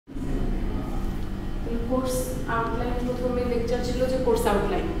Course outline প্রথমে lecture ছিল যে কোর্স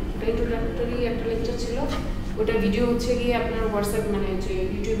আউটলাইন, ওটা ইন্ট্রোডাক্টরি একটা লেকচার ছিল, ওটা ভিডিও হচ্ছে গিয়ে আপনার হোয়াটসঅ্যাপ মানে যে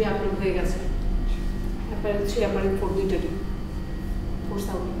ইউটিউবে আপলোড হয়ে গেছে। অ্যাপারেল 3 অ্যাপারেল 4 দুইটারই কোর্স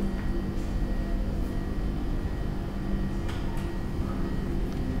আউটলাইন।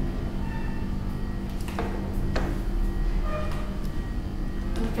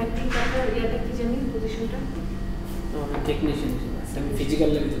 ফ্যাক্টরি কাটার ইয়াটা কি জানি পজিশনটা? টেকনিশিয়ান আমি ফিজিক্যাল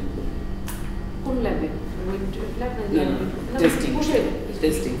ল্যাবে কোন ল্যাবে? ল্যাব না টেস্টিং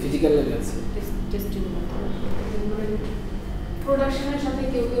টেস্টিং ফিজিক্যাল ল্যাবে আছে টেস্টিং। প্রোডাকশনের সাথে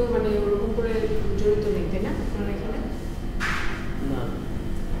কেউ কেউ মানে ওরকম করে জড়িত নেই তাই না আপনার এখানে? না,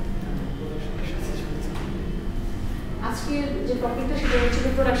 আজকে যে টপিকটা সেটা হচ্ছে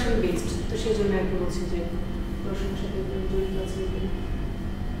প্রোডাকশন বেসড, তো সেই জন্য আর কি বলছি যে প্রোডাকশনের সাথে জড়িত আছে।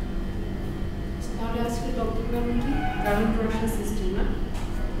 তাহলে আজকে টপিক নাম কি? গার্মেন্ট প্রোডাকশন সিস্টেম না?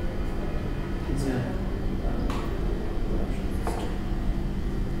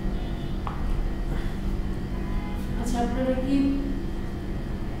 আচ্ছা, আপনারা কি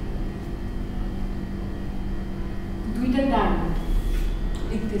দুইটা গার্মেন্ট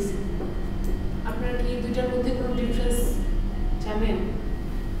লিখতেছি, আপনারা কি দুইটার মধ্যে কোনো ডিফারেন্স জানেন?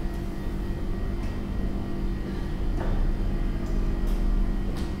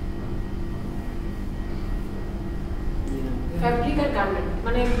 ফ্যাব্রিক আর গার্মেন্ট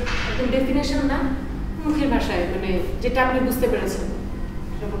মানে একদম ডেফিনেশন না, মুখের ভাষায় মানে যেটা আপনি বুঝতে পেরেছেন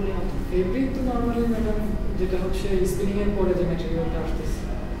সেটা বললেই হবে। ফেব্রিক তো নরমালি ম্যাডাম যেটা হচ্ছে স্পিনিং এর পরে যে ম্যাটেরিয়ালটা আসতেছে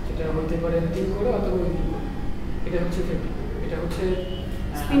যেটা হতে পারে ঠিক করে অথবা উইভিং করে, এটা হচ্ছে ফেব্রিক। এটা হচ্ছে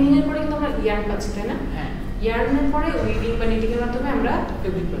স্পিনিং এর পরে কিন্তু আমরা ইয়ার্ন পাচ্ছি তাই না? হ্যাঁ, ইয়ার্নের পরে উইভিং বা নিটিং এর মাধ্যমে আমরা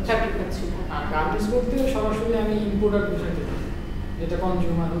ফেব্রিক পাচ্ছি। আর গার্মেন্টস বলতে সরাসরি আমি ইম্পোর্টার বোঝাতে পারি, যেটা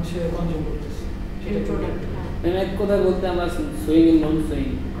কনজিউমার হচ্ছে কনজিউম করতেছে সেটা প্রোডাক্ট। মানে এক কথা বলতে আমরা সুইং এন্ড নন সুইং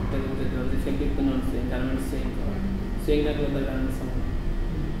এটা বলতে চাই, ফেব্রিক তো নন সুইং, গার্মেন্টস সুইং, সুইংটা কি ওটা গার্মেন্টস হবে।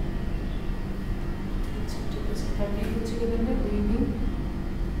 আচ্ছা ঠিক আছে, ফ্যাব্রিক হচ্ছে কি বলতে উইভিং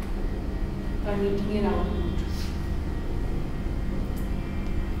আর নিটিং এর আউটপুট।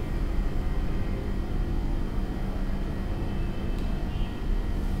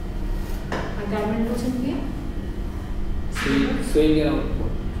 আর গার্মেন্ট হচ্ছে কি? সুইং এর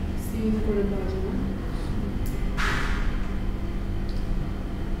আউটপুট সুইং করে পাওয়া যায় না,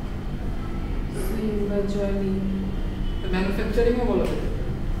 সুইং বা জয়েনিং। ম্যানুফ্যাকচারিং ও বলা যায়,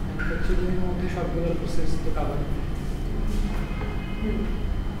 ম্যানুফ্যাকচারিং এর মধ্যে সবগুলো প্রসেস তো কভার।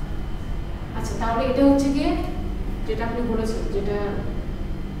 আচ্ছা, তাহলে এটা হচ্ছে কি যেটা আপনি বলেছেন যেটা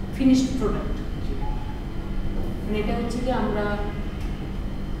ফিনিশড প্রোডাক্ট, মানে এটা হচ্ছে কি আমরা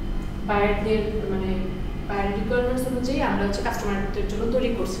বায়ারদের মানে বায়ার রিকোয়ারমেন্টস অনুযায়ী আমরা হচ্ছে কাস্টমারদের জন্য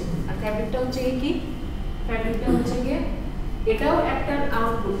তৈরি করছি। আর ফ্যাব্রিকটা হচ্ছে কি? ফ্যাব্রিকটা হচ্ছে কি এটাও একটা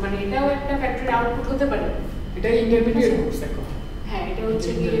আউটপুট, মানে এটাও একটা ফ্যাক্টরির আউটপুট হতে পারে। এটা ইন্টারমিডিয়েট কোর্স দেখো। হ্যাঁ, এটা হচ্ছে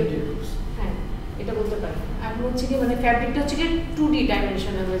কি হ্যাঁ এটা বলতে পারি। আর হচ্ছে কি মানে ফ্যাব্রিকটা হচ্ছে কি 2D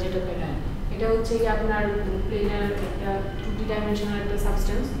ডাইমেনশন আমরা যেটা পাই, এটা হচ্ছে কি আপনার প্লেনার একটা 2D ডাইমেনশনাল একটা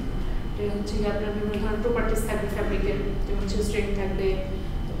সাবস্টেন্স। এটা হচ্ছে কি আপনার বিভিন্ন ধরনের প্রপার্টিজ থাকবে ফ্যাব্রিকের, যেমন হচ্ছে স্ট্রেংথ থাকবে,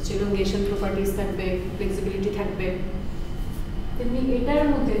 এলোঙ্গেশন প্রপার্টিজ থাকবে, ফ্লেক্সিবিলিটি থাকবে। তেমনি এটার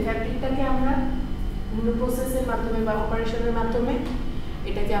মধ্যে ফ্যাব্রিকটাকে আমরা বিভিন্ন প্রসেসের মাধ্যমে বা অপারেশনের মাধ্যমে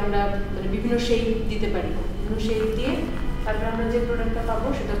এটাকে আমরা মানে বিভিন্ন শেপ দিতে পারি। বিভিন্ন শেপ দিয়ে তারপরে আমরা যে প্রোডাক্টটা পাবো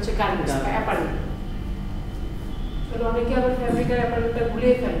সেটা হচ্ছে গার্মেন্টস বা অ্যাপারেল। তাহলে অনেকে আবার ফ্যাব্রিক আর অ্যাপারেলটা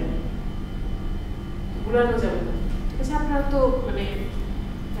গুলিয়ে ফেলে, গুলানো যাবে না। ঠিক আছে, আপনারা তো মানে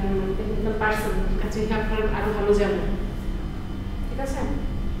টেকনিক্যাল পার্সন, কাছে আপনারা আরো ভালো যাবেন। ঠিক আছে,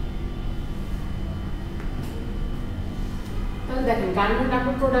 তাহলে দেখেন গার্মেন্ট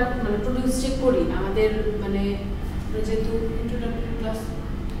আমরা প্রোডাক্ট মানে প্রডিউস যে করি আমাদের মানে যেহেতু ইন্ট্রোডাক্টরি ক্লাস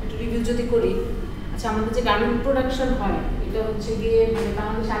একটা রিভিউ যদি করি, আচ্ছা আমাদের যে গার্মেন্ট প্রোডাকশন হয় এটা হচ্ছে গিয়ে মানে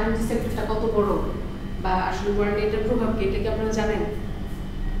বাংলাদেশ আরএমজি সেক্টরটা কত বড় বা আসলে ওয়ার্ল্ডে এটার প্রভাব কি, এটা কি আপনারা জানেন?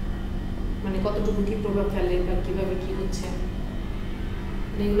 মানে কতটুকু কি প্রভাব ফেলে বা কিভাবে কি হচ্ছে,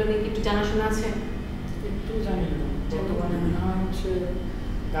 মানে এগুলো নিয়ে কি একটু জানাশোনা আছে? একটু জানি না, বর্তমানে মনে হয় হচ্ছে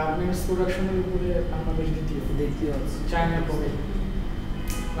গার্মেন্টস প্রোডাকশনের উপরে বাংলাদেশ দ্বিতীয় আছে চায়নার পরে।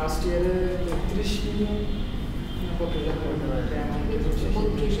 লাস্ট ইয়ারে 33 মিলিয়ন কত টাকা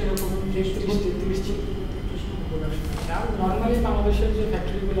আর নর্মালি বাংলাদেশের যে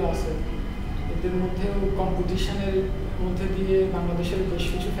ফ্যাক্টরিগুলো আছে এদের মধ্যেও কম্পিটিশনের মধ্যে দিয়ে বাংলাদেশের বেশ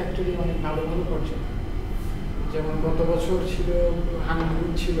কিছু ফ্যাক্টরি অনেক ভালো ভালো করছে। যেমন গত বছর ছিল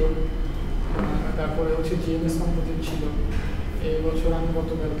হানিগ্রুপ ছিল, তারপরে হচ্ছে জিএমএস কম্পোজিট ছিল। এই বছর আমি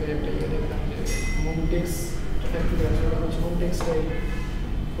গতকালকে একটা ইয়ে দেখলাম যে হোমটেক্স ফ্যাক্টরি আছে, ওরা হচ্ছে হোম টেক্সটাইল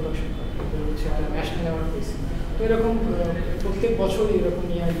প্রোডাকশন করে, হচ্ছে একটা ন্যাশনাল অ্যাওয়ার্ড পেয়েছে। তো এরকম প্রত্যেক বছরই এরকম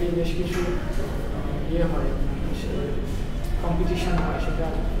নিয়ে আসবে বেশ কিছু ইয়ে হয়, কম্পিটিশন হয়, সেটা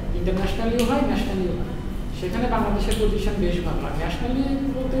ইন্টারন্যাশনালিও হয়, ন্যাশনালিও হয়। সেখানে বাংলাদেশের পজিশন বেশ ভালো। আর ন্যাশনালি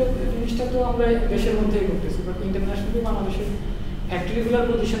বলতে জিনিসটা তো আমরা দেশের মধ্যেই করতেছি, বাট ইন্টারন্যাশনালি বাংলাদেশের ফ্যাক্টরিগুলোর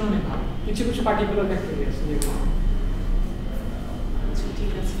পজিশন অনেক ভালো। কিছু কিছু পার্টিকুলার ফ্যাক্টরি আছে যেগুলো। আচ্ছা,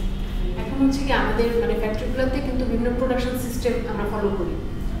 ঠিক আছে। এখন হচ্ছে কি আমাদের মানে ফ্যাক্টরিগুলোতে কিন্তু বিভিন্ন প্রোডাকশন সিস্টেম আমরা ফলো করি,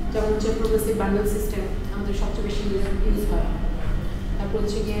 যেমন হচ্ছে প্রোগ্রেসিভ বান্ডেল সিস্টেম আমাদের সবচেয়ে বেশি ইউজ হয়। তারপর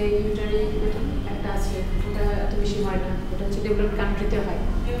হচ্ছে গিয়ে ইউটারি একটা আছে, ওটা এত বেশি হয় না, ওটা হচ্ছে ডেভেলপড কান্ট্রিতে হয়।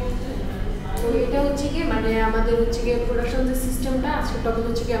 তো এটা হচ্ছে কি মানে আমাদের হচ্ছে গিয়ে প্রোডাকশন যে সিস্টেমটা আছে, তখন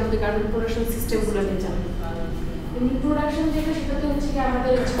হচ্ছে কি আমাদের গার্মেন্ট প্রোডাকশন সিস্টেমগুলো নিয়ে জানবে। কিন্তু প্রোডাকশন যেটা সেটাতে হচ্ছে কি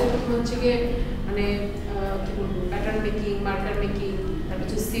আমাদের হচ্ছে গিয়ে মানে কি বলবো, প্যাটার্ন মেকিং, মার্কার মেকিং, তারপর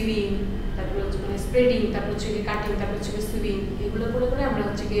হচ্ছে সিভিং, তারপর হচ্ছে মানে স্প্রেডিং, তারপর হচ্ছে গিয়ে কাটিং, তারপর হচ্ছে গিয়ে সুইভিং, এগুলো করে করে আমরা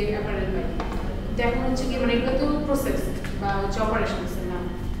হচ্ছে গিয়ে অ্যাপারেল পাই। তো এখন হচ্ছে কি মানে এগুলো তো প্রসেস বা হচ্ছে অপারেশনসের নাম,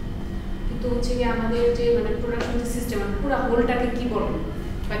 কিন্তু হচ্ছে গিয়ে আমাদের যে মানে প্রোডাকশন যে সিস্টেম পুরো হোলটাকে কি বলবো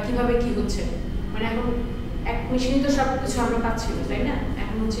বা কিভাবে কি হচ্ছে, মানে এখন এক মেশিনে তো সব কিছু আমরা পাচ্ছি না, তাই না?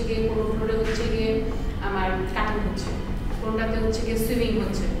 এখন হচ্ছে গিয়ে কোনো ফ্লোরে হচ্ছে গিয়ে আমার কাটিং হচ্ছে, কোনটাতে হচ্ছে গিয়ে সুইভিং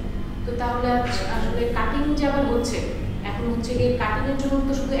হচ্ছে। তো তাহলে আসলে কাটিং যে আবার হচ্ছে, এখন হচ্ছে গিয়ে কাটিং এর জন্য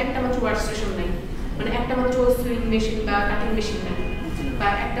তো শুধু একটা মাত্র ওয়ার্ক স্টেশন নাই, মানে একটা মাত্র সুইং মেশিন বা কাটিং মেশিন নাই, বা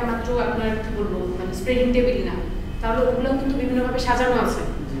একটা মাত্র আপনার কি বলবো মানে স্প্রেডিং টেবিল না, তাহলে ওগুলো কিন্তু বিভিন্নভাবে সাজানো আছে।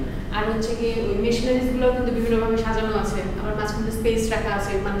 আর হচ্ছে গিয়ে ওই মেশিনারিজ গুলো কিন্তু বিভিন্নভাবে সাজানো আছে, আবার মাঝখানে স্পেস রাখা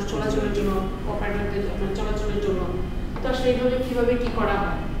আছে মানুষ চলাচলের জন্য, অপারেটরদের চলাচলের জন্য। তো আসলে এইভাবে কিভাবে কি করা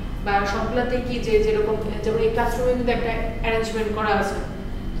হয় বা সবগুলাতে কি যে যেরকম যেমন এই ক্লাসরুমে কিন্তু একটা অ্যারেঞ্জমেন্ট করা আছে,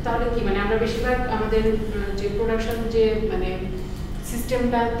 তাহলে কি মানে আমরা বেশিরভাগ আমাদের যে প্রোডাকশন যে মানে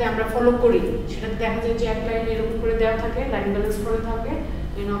সিস্টেমটাতে আমরা ফলো করি, সেটাতে দেখা যায় যে এক লাইন এরকম করে দেওয়া থাকে, লাইন ব্যালেন্স করে থাকে,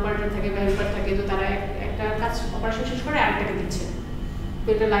 অপারেটর থাকে বা হেল্পার থাকে, তো তারা একটা কাজ অপারেশন শেষ করে আরেকটাকে দিচ্ছে। তো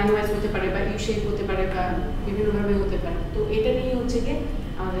এটা লাইন ওয়াইজ হতে পারে বা ইউ শেপ হতে পারে বা বিভিন্নভাবে হতে পারে। তো এটা নিয়ে হচ্ছে কি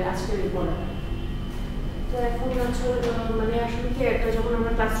আমাদের আজকের এই পড়া। তো এখন মানে আসলে কি একটা যখন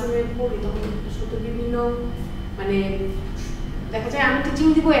আমরা ক্লাসরুমে পড়ি তখন শুধু বিভিন্ন মানে দেখা যায় আমি টিচিং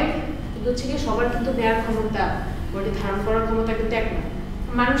দিব এক, কিন্তু হচ্ছে কি সবার কিন্তু নেওয়ার ক্ষমতা, ওটা ধারণ করার ক্ষমতা কিন্তু এক না,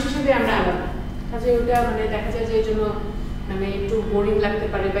 মানুষ হিসেবে আমরা আলাদা। কাজে ওটা মানে দেখা যায় যে এই জন্য মানে একটু বোরিং লাগতে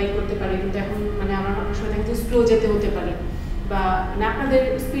পারে বা ই করতে পারে, কিন্তু এখন মানে আমার অনেক সময় দেখা যায় স্লো যেতে হতে পারে, বা মানে আপনাদের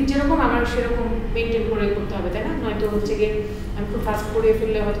স্পিড যেরকম আমার সেরকম মেনটেন করে করতে হবে, তাই না? নয়তো হচ্ছে গিয়ে আমি খুব ফাস্ট করে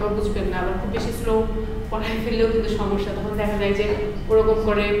ফেললে হয়তো বুঝবেন না, আবার খুব বেশি স্লো পড়ায় ফেললেও কিন্তু সমস্যা, তখন দেখা যায় যে ওরকম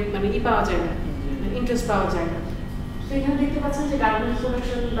করে মানে পাওয়া যায় না, ইন্টারেস্ট পাওয়া যায় না। তো এখানে দেখতে পাচ্ছেন যে গার্মেন্টস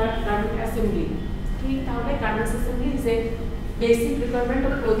প্রোডাকশন বা গার্মেন্ট অ্যাসেম্বলি কি, তাহলে garments assembly is a basic requirement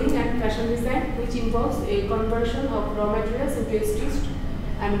of clothing and fashion design which involves a conversion of raw materials into a stitched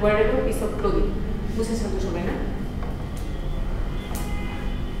and wearable piece of clothing. বুঝেছেন তো সবাই না?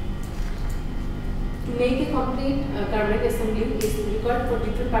 To make a complete garment assembly is required for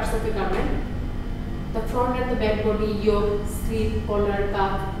different parts of a garment. The front and the back body, yoke, sleeve, collar,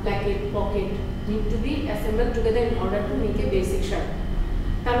 cuff, placket, pocket need to be assembled together in order to make a basic shirt.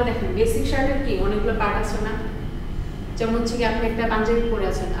 তাহলে দেখেন basic শার্টের কি অনেকগুলো part আছে না, যেমন হচ্ছে কি আপনি একটা পাঞ্জাবি পরে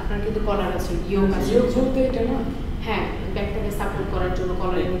আছেন, আপনার কিন্তু কলার আছে, ইয়োক আছে, ইয়োক বলতে এটা না, হ্যাঁ ব্যাকটাকে সাপোর্ট করার জন্য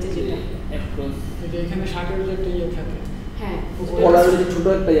কলারের নিচে যেটা এটা এখানে শার্টের যে একটা ইয়ে থাকে, হ্যাঁ কলারের যে ছোট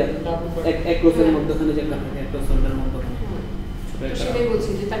একটা ইয়া এক ক্রসের মধ্যখানে যে একটা থাকে, এক ক্রসের মধ্যখানে সেটাই বলছি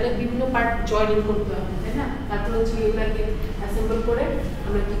যে তাহলে বিভিন্ন পার্ট জয়েন করতে হবে, তাই না? তারপর হচ্ছে এগুলাকে অ্যাসেম্বল করে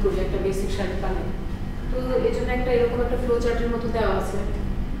আমরা কি করি একটা বেসিক শার্ট বানাই। তো এই জন্য একটা এরকম একটা ফ্লো চার্টের মতো দেওয়া আছে,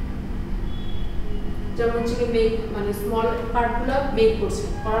 যেমন হচ্ছে কি মেক মানে স্মল পার্টগুলো মেক করছে,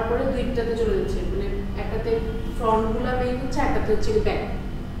 করার পরে দুইটাতে চলে যাচ্ছে, মানে একটাতে ফ্রন্টগুলো মেক হচ্ছে, একটাতে হচ্ছে ব্যাক,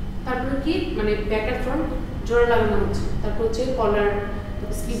 তারপরে কি মানে ব্যাক আর ফ্রন্ট জোড়া লাগানো হচ্ছে, তারপর হচ্ছে কলার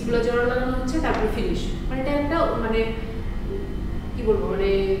স্লিভগুলো জোড়া লাগানো হচ্ছে, তারপরে ফিনিশ। মানে এটা একটা মানে কি বলবো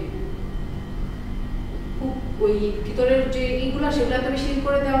মানে খুব ওই ভিতরের যে এইগুলো সেগুলো তো বেশি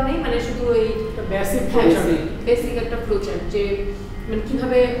করে দেওয়া নেই, মানে শুধু ওই বেসিক একটা ফ্লো চার্ট যে মানে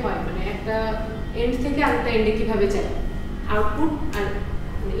কিভাবে হয়, মানে একটা এন্ড থেকে আরেকটা এন্ডে কিভাবে যায়, আউটপুট আর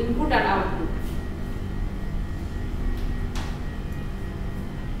ইনপুট আর আউটপুট।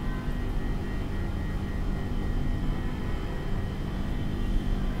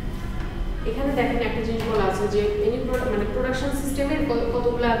 এখানে দেখেন একটা জিনিস বলা আছে যে এনি মানে প্রোডাকশন সিস্টেমের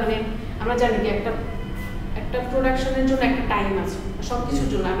কতগুলা মানে আমরা জানি যে একটা প্রোডাকশনের জন্য একটা টাইম আছে, সবকিছুর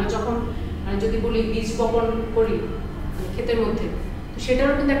জন্য আমরা যখন মানে যদি বলি বীজ বপন করি ক্ষেতের মধ্যে, তো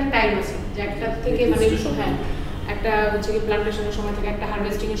সেটারও কিন্তু একটা টাইম আছে যে একটা থেকে মানে হ্যাঁ একটা হচ্ছে কি প্লান্টেশনের সময় থাকে, একটা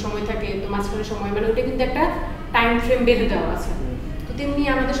হারভেস্টিং এর সময় থাকে, তো মাঝখানের সময় মানে ওটা কিন্তু একটা টাইম ফ্রেম বেঁধে দেওয়া আছে। তো তেমনি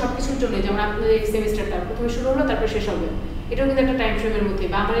আমাদের সবকিছুর জন্য যেমন আপনাদের এই সেমিস্টারটা প্রথমে শুরু হলো তারপর শেষ হবে, এটাও কিন্তু একটা টাইম ফ্রেমের মধ্যে,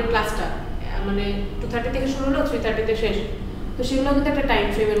 বা আমার এই ক্লাসটা মানে 2:30 থেকে শুরু হলো 3:30 তে শেষ, তো সেগুলো কিন্তু একটা টাইম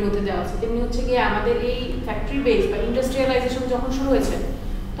ফ্রেমের মধ্যে দেওয়া আছে। তেমনি হচ্ছে গিয়ে আমাদের এই ফ্যাক্টরি বেস বা ইন্ডাস্ট্রিয়ালাইজেশন যখন শুরু হয়েছে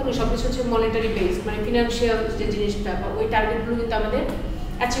তখন সব কিছু হচ্ছে মনিটারি বেস, মানে ফিনান্সিয়াল যে জিনিসটা বা ওই টার্গেটগুলো কিন্তু আমাদের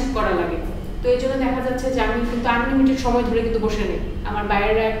অ্যাচিভ করা লাগে। তো এই জন্য দেখা যাচ্ছে যে আমি কিন্তু আনলিমিটেড সময় ধরে কিন্তু বসে নেই, আমার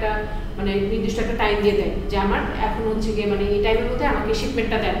বাইরেরা একটা মানে নির্দিষ্ট একটা টাইম দিয়ে দেয় যে আমার এখন হচ্ছে গিয়ে মানে এই টাইমের মধ্যে আমাকে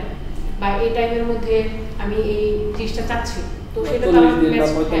শিপমেন্টটা দেন বা এই টাইমের মধ্যে আমি এই জিনিসটা চাচ্ছি, তো সেটা তো আমার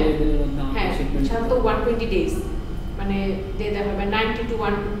হ্যাঁ সাধারণত 120 ডেজ মানে দিয়ে দেওয়া হবে, 90 to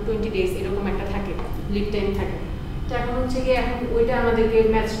 120 ডেজ এরকম একটা থাকে লিড টাইম থাকে। তো এখন হচ্ছে গিয়ে এখন ওইটা আমাদেরকে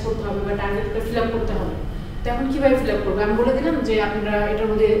ম্যাচ করতে হবে বা টার্গেটটা ফিল আপ করতে হবে। তো এখন কীভাবে ফিল আপ করবো, আমি বলে দিলাম যে আপনারা এটার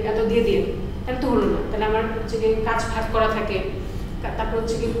মধ্যে এত দিয়ে দিয়ে, তাহলে তো হলো না। তাহলে আমার হচ্ছে গিয়ে কাজ ভাগ করা থাকে, তারপর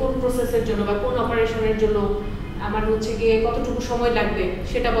হচ্ছে গিয়ে কোন প্রসেসের জন্য বা কোন অপারেশনের জন্য আমার হচ্ছে গিয়ে কতটুকু সময় লাগবে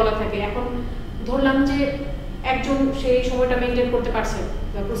সেটা বলা থাকে। এখন ধরলাম যে একজন সেই সময়টা মেনটেন করতে পারছে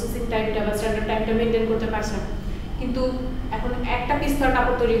বা প্রসেসিং টাইমটা বা স্ট্যান্ডার্ড টাইমটা মেনটেন করতে পারছে, কিন্তু এখন একটা পিস তো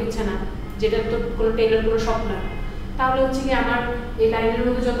কাপড় তৈরি হচ্ছে না, যেটা তো কোনো টেইলর কোনো শপ না। তাহলে হচ্ছে কি আমার এই লাইনের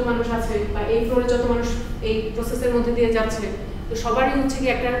মধ্যে যত মানুষ আছে বা এই ফ্লোরে যত মানুষ এই প্রসেসের মধ্যে দিয়ে যাচ্ছে, তো সবারই হচ্ছে কি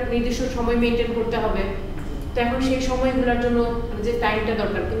একটা নির্দিষ্ট সময় মেনটেন করতে হবে। তো এখন সেই সময়গুলোর জন্য যে টাইমটা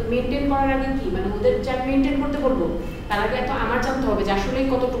দরকার, কিন্তু মেনটেন করার আগে কি মানে ওদের যা মেনটেন করতে বলবো তার আগে তো আমার জানতে হবে যে আসলে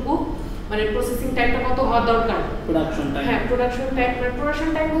কতটুকু মানে প্রসেসিং টাইমটা কত হওয়া দরকার, প্রোডাকশন টাইম। হ্যাঁ প্রোডাকশন টাইম, মানে প্রোডাকশন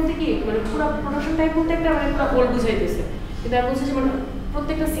টাইম বলতে কি মানে পুরো প্রোডাকশন টাইম বলতে একটা মানে পুরো হোল বুঝাইতেছে, কিন্তু আমি বলছি যে মানে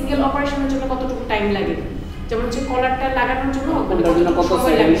প্রত্যেকটা সিঙ্গেল অপারেশনের জন্য কতটুকু টাইম লাগে। যেমন হচ্ছে কলারটা লাগানোর জন্য কত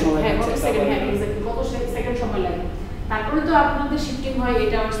সেকেন্ড সময় লাগে, কত সেকেন্ড, হ্যাঁ এক্স্যাক্টলি কত সেকেন্ড সময় লাগে। তারপরে তো আপনাদের শিফটিং হয়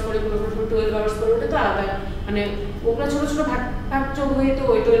 8 আওয়ার্স করে, কোনো 12 আওয়ার্স করে, ওটা তো আলাদা মানে ওগুলো ছোট ছোট ভাগ যোগ হয়ে তো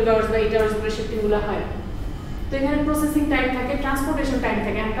ওই 12 আওয়ার্স বা 8 আওয়ার্স করে শিফটিংগুলো হয়। তো এখানে প্রসেসিং টাইম থাকে, ট্রান্সপোর্টেশন টাইম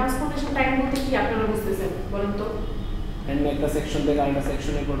থাকে। আর ট্রান্সপোর্টেশন টাইম বলতে কি আপনারা বুঝতেছেন বলেন তো? একটা সেকশন থেকে আরেকটা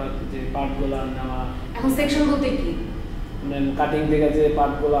সেকশনে প্রোডাক্ট যে পার্টগুলো নেওয়া। এখন সেকশন বলতে কি মানে কাটিং থেকে যে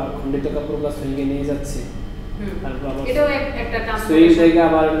পার্টগুলো খণ্ডিত কাপড়গুলো সুইংয়ে নিয়ে যাচ্ছে, তারপর আবার এটাও একটা ট্রান্সপোর্টেশন সুইং থেকে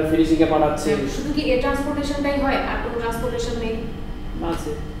আবার ফিনিশিং এ পাঠাচ্ছে। শুধু কি এই ট্রান্সপোর্টেশনটাই হয় আর কোনো ট্রান্সপোর্টেশন নেই?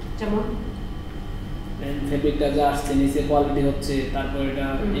 আছে, যেমন ফেব্রিকটা যা আসছে নিচে কোয়ালিটি হচ্ছে, তারপর এটা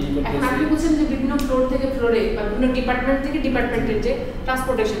ইনপুট এখন আপনি বলছেন যে বিভিন্ন ফ্লোর থেকে ফ্লোরে বা বিভিন্ন ডিপার্টমেন্ট থেকে ডিপার্টমেন্টের যে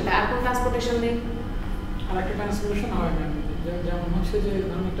ট্রান্সপোর্টেশনটা, আর কোনো ট্রান্সপোর্টেশন নেই? আর একটা ট্রান্সপোর্টেশন হয় না, যেমন হচ্ছে যে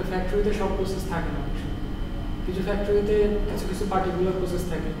ধরুন একটা ফ্যাক্টরিতে সব প্রসেস থাকে না, কিছু ফ্যাক্টরিতে কিছু কিছু পার্টিকুলার প্রসেস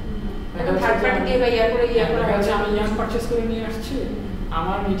থাকে। থার্ড পার্টি দিয়ে বা ইয়া করে হচ্ছে আমি ইয়াং পারচেজ করে নিয়ে আসছি,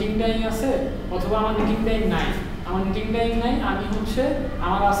 আমার মিটিং টাইম আছে অথবা আমার মিটিং টাইম নাই, আমি হচ্ছে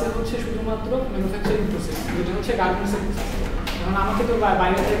আমার আছে হচ্ছে শুধুমাত্র ম্যানুফ্যাকচারিং প্রসেস, যেটা হচ্ছে গার্মেন্টসের প্রসেস। এখন আমাকে তো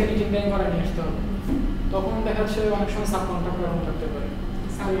বাইরে থেকে মিটিং টাইম করে নিয়ে আসতে হবে, তখন দেখা যাচ্ছে অনেক সময় সাব কন্ট্রাক্ট করানো থাকতে পারে।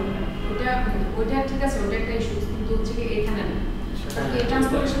 ওটা ঠিক আছে, ওটা একটা ইস্যু, কিন্তু হচ্ছে কি এখানে না। এই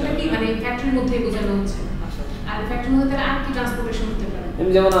ট্রান্সপোর্টেশনটা কি মানে ফ্যাক্টরির মধ্যেই বোঝানো হচ্ছে, আর ফ্যাক্টরির মধ্যে আর কি ট্রান্সপোর্টেশন হতে পারে?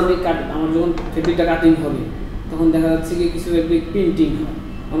 যেমন আমি আমার যখন ফেব্রিকটা কাটিং হবে তখন দেখা যাচ্ছে কি কিছু ফেব্রিক প্রিন্টিং হয়,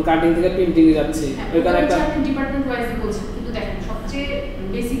 তখন কাটিং থেকে প্রিন্টিং এ যাচ্ছে, ওইখানে একটা আপনি ডিপার্টমেন্ট ওয়াইজই বলছেন, কিন্তু দেখেন সবচেয়ে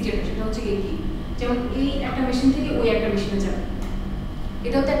বেসিক যেটা সেটা হচ্ছে কি যেমন এই একটা মেশিন থেকে ওই একটা মেশিনে যাবে,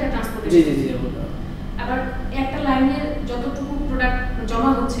 এটাও তো একটা ট্রান্সপোর্টেশন। জি জি জি। আবার একটা লাইনের যতটুকু প্রোডাক্ট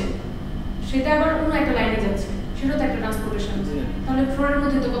জমা হচ্ছে সেটা আবার অন্য একটা লাইনে যাচ্ছে, সেটাও তো একটা ট্রান্সপোর্টেশন। তাহলে ফ্লোরের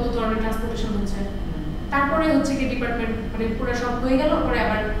মধ্যে তো কত ধরনের ট্রান্সপোর্টেশন হচ্ছে। তারপরে হচ্ছে কি ডিপার্টমেন্ট মানে পুরো সব হয়ে গেল, পরে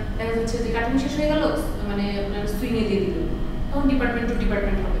আবার দেখা যাচ্ছে যে কাটিং শেষ হয়ে গেল, মানে আপনার সুইংয়ে দিয়ে দিল, তখন ডিপার্টমেন্ট টু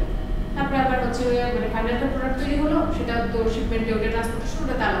ডিপার্টমেন্ট হবে। তারপরে আবার হচ্ছে মানে ফাইনাল একটা প্রোডাক্ট তৈরি হলো, সেটা তো শিপমেন্টে ওটা ট্রান্সপোর্টেশন,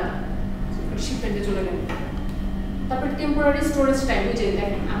 ওটা আলাদা শিপমেন্টে চলে গেল। তারপরে টেম্পোরারি স্টোরেজ টাইম, ওই যে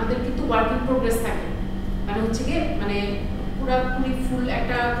দেখেন আমাদের কিন্তু ওয়ার্ক ইন প্রোগ্রেস থাকে, মানে হচ্ছে গিয়ে মানে পুরোপুরি ফুল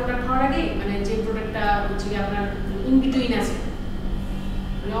একটা প্রোডাক্ট হওয়ার আগে মানে যে প্রোডাক্টটা হচ্ছে গিয়ে আপনার ইন বিটুইন আছে,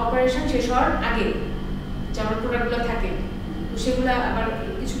 মানে অপারেশন শেষ হওয়ার আগে যে আমার প্রোডাক্টগুলো থাকে, তো সেগুলো আবার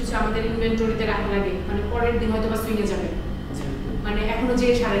কিছু কিছু আমাদের ইনভেন্টরিতে রাখা লাগে, মানে পরের দিন হয়তো বা সুইংয়ে যাবে, মানে এখনো যে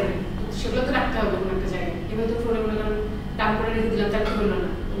সারে নেই, সেগুলো তো রাখতে হবে কোনো একটা জায়গায়। এবার তো ফ্লোরে মনে করেন ডাম করে রেখে দিলাম, তার তো হলো না,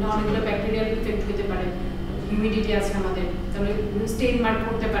 অনেকগুলো ব্যাকটেরিয়াল ইফেক্ট হতে পারে, হিউমিডিটি আছে আমাদের, তাহলে স্টেইন মার্ক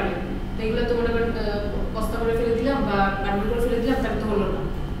করতে পারে, তো এগুলো তো মনে করেন বস্তা করে ফেলে দিলাম বা বান্ডেল করে ফেলে দিলাম, তার তো হলো না।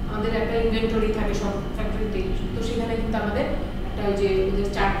 আমাদের একটা ইনভেন্টরি থাকে সব ফ্যাক্টরিতে, তো সেখানে কিন্তু আমাদের একটা ওই যে ওদের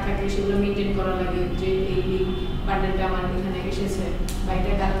চার্ট থাকে, সেগুলো মেনটেন করা লাগে যে এই বান্ডেলটা আমার এখানে এসেছে বা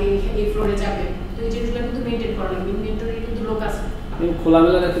এটা কালকে এই ফ্লোরে যাবে, তো এই জিনিসগুলো কিন্তু মেনটেন করা লাগে। ইনভেন্টরি কিন্তু লোক আছে,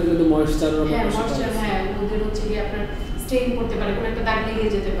 খোলামেলা রাখতে কিন্তু ময়েশ্চার, হ্যাঁ ময়েশ্চার, হ্যাঁ ওদের হচ্ছে কি আপনার স্টেইন করতে পারে, কোনো একটা দাগ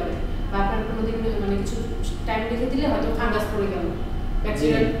লেগে যেতে পারে, বা আপনার কোনোদিন মানে কিছু টাইম রেখে দিলে হয়তো ফাঙ্গাস পড়ে গেল,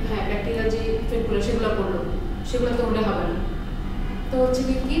 ব্যাকটেরিয়াল, হ্যাঁ ব্যাকটেরিয়াল যে ইফেক্টগুলো সেগুলো পড়লো, সেগুলো তো হলে হবে না। তো হচ্ছে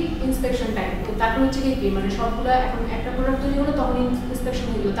কি ইন্সপেকশন টাইম, তো তারপর হচ্ছে কি মানে সবগুলো এখন একটা প্রোডাক্ট তৈরি হলো তখন ইন্সপেকশন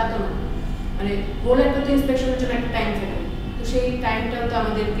হয়ে গেলো, তা তো না, মানে হোল একটা তো ইন্সপেকশনের জন্য একটা টাইম থাকে, তো সেই টাইমটা তো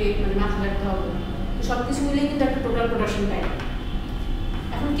আমাদেরকে মানে মাথায় রাখতে হবে। তো সব কিছু মিলিয়ে কিন্তু একটা টোটাল প্রোডাকশন টাইম।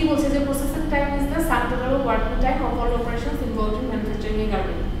 এখন কি বলছে যে processing time is the sum total of working time of all operations involved in manufacturing A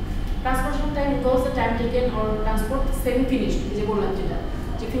garment. Transportation time involves the time taken or transport semi finished, যে বললাম যেটা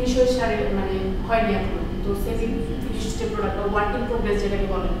যে ফিনিশ হয়ে সারে মানে হয়নি এখনো, তো সেমি ফিনিশড যে প্রোডাক্ট বা ওয়ার্ক ইন প্রোগ্রেস যেটাকে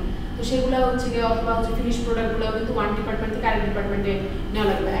বলেন, তো সেগুলো হচ্ছে গিয়ে অথবা হচ্ছে ফিনিশ প্রোডাক্টগুলো কিন্তু ওয়ান ডিপার্টমেন্ট থেকে আরেক ডিপার্টমেন্টে নেওয়া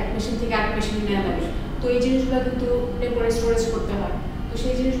লাগবে, এক মেশিন থেকে আরেক মেশিনে নেওয়া লাগবে। তো এই জিনিসগুলো কিন্তু টেম্পোরারি স্টোরেজ করতে হয়। তো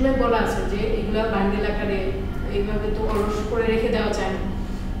সেই জিনিসগুলো বলা আছে যে এগুলো বান্ডেল আকারে এইভাবে তো অলস করে রেখে দেওয়া যায় না।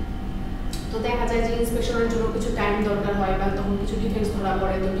 তো দেখা যায় যে ইন্সপেকশনের জন্য কিছু টাইম দরকার হয় বা তখন কিছু ডিফেক্টস ধরা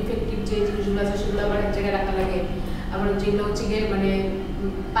পড়ে, তো ডিফেক্টিভ যে জিনিসগুলো আছে সেগুলো আবার এক জায়গায় রাখা লাগে, আবার যেগুলো হচ্ছে গিয়ে মানে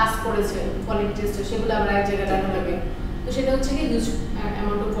পাস করেছে কোয়ালিটি টেস্টে সেগুলো আবার এক জায়গায় রাখা লাগে। তো সেটা হচ্ছে গিয়ে হিউজ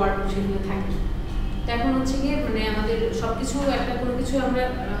অ্যামাউন্ট অফ ওয়ার্ক সেগুলো থাকে। তো এখন হচ্ছে গিয়ে মানে আমাদের সব কিছু একটা কোনো কিছু আমরা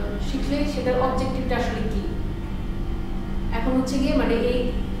শিখলে সেটার অবজেক্টিভটা আসলে কী, এখন হচ্ছে গিয়ে মানে এই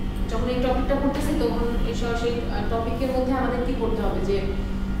যখন এই টপিকটা পড়তেছি তখন সেই টপিকের মধ্যে আমাদের কি করতে হবে যে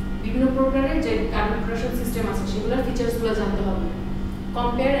বিভিন্ন প্রকারের যে গার্মেন্ট প্রোডাকশন সিস্টেম আছে সেগুলোর ফিচার্সগুলো জানতে হবে,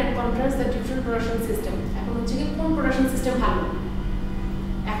 compare and contrast the different production system. এখন হচ্ছে কি কোন প্রোডাকশন সিস্টেম ভালো,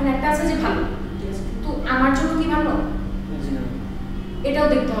 এখন একটা আছে যে ভালো, ঠিক আছে, কিন্তু আমার জন্য কি ভালো এটাও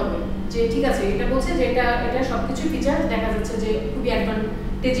দেখতে হবে যে ঠিক আছে এটা বলছে যে এটা সবকিছু ফিচার দেখা যাচ্ছে যে খুবই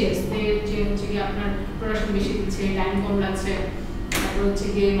অ্যাডভান্টেজিয়াস, যে হচ্ছে কি আপনার প্রোডাকশন বেশি দিচ্ছে, টাইম কম লাগছে, তারপর হচ্ছে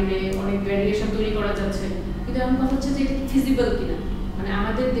গিয়ে মানে অনেক ভ্যারিয়েশন তৈরি করা যাচ্ছে, কিন্তু এমন কথা হচ্ছে যে এটা ফিজিবল কিনা, মানে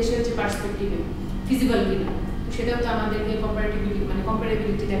আমাদের দেশের যে পার্সপেক্টিভে ফিজিবল কিনা, তো সেটাও তো আমাদেরকে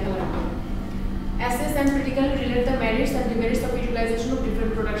কম্পারেবিলিটি দেখা লাগবে। Assess and critically relate the merits and demerits of utilization of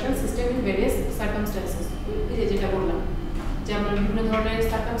different production system in various circumstances. এই যে যেটা বললাম যে আমরা বিভিন্ন ধরনের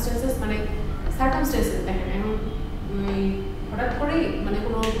সার্কামস্টেন্সেস মানে দেখেন এখন হঠাৎ করেই মানে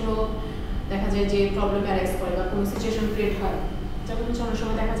কোনো দেখা যায় যে প্রবলেম অ্যারাইজ করে বা কোনো সিচুয়েশন ক্রিয়েট হয়, যেমন হচ্ছে অনেক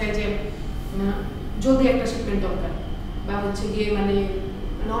সময় দেখা যায় যে জলদি একটা শিপমেন্ট দরকার বা হচ্ছে গিয়ে মানে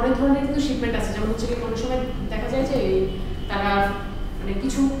অনেক ধরনের কিন্তু শিপমেন্ট আছে, যেমন হচ্ছে গিয়ে কোনো সময় দেখা যায় যে তারা মানে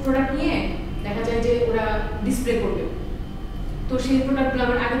কিছু প্রোডাক্ট নিয়ে দেখা যায় যে ওরা ডিসপ্লে করবে, তো সেই প্রোডাক্টগুলো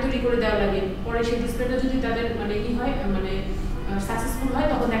আবার আগে তৈরি করে দেওয়া লাগে, পরে সেই ডিসপ্লেটা যদি তাদের মানে ই হয় মানে সাকসেসফুল হয়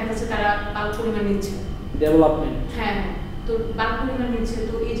তখন দেখা যাচ্ছে তারা বাল্ক পরিমাণ নিচ্ছে ডেভেলপমেন্ট, হ্যাঁ তো বাল্ক পরিমাণ নিচ্ছে।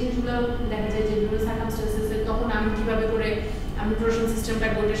 তো এই জিনিসগুলো দেখা যায় যে বিভিন্ন সার্কামস্টেন্সেসে তখন আমি কিভাবে করে আমি প্রোডাকশন সিস্টেমটা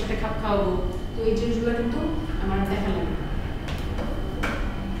ওইটার সাথে খাপ খাওয়াবো, তো এই জিনিসগুলো কিন্তু আমার দেখা লাগে।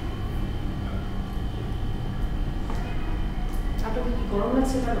 আপনার কি গরম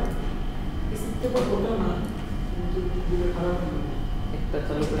লাগছে তাহলে এসিতে বলবো না, কিন্তু খারাপ একটা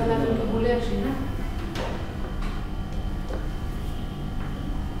চালু করে তাহলে আমি বলে আসি না।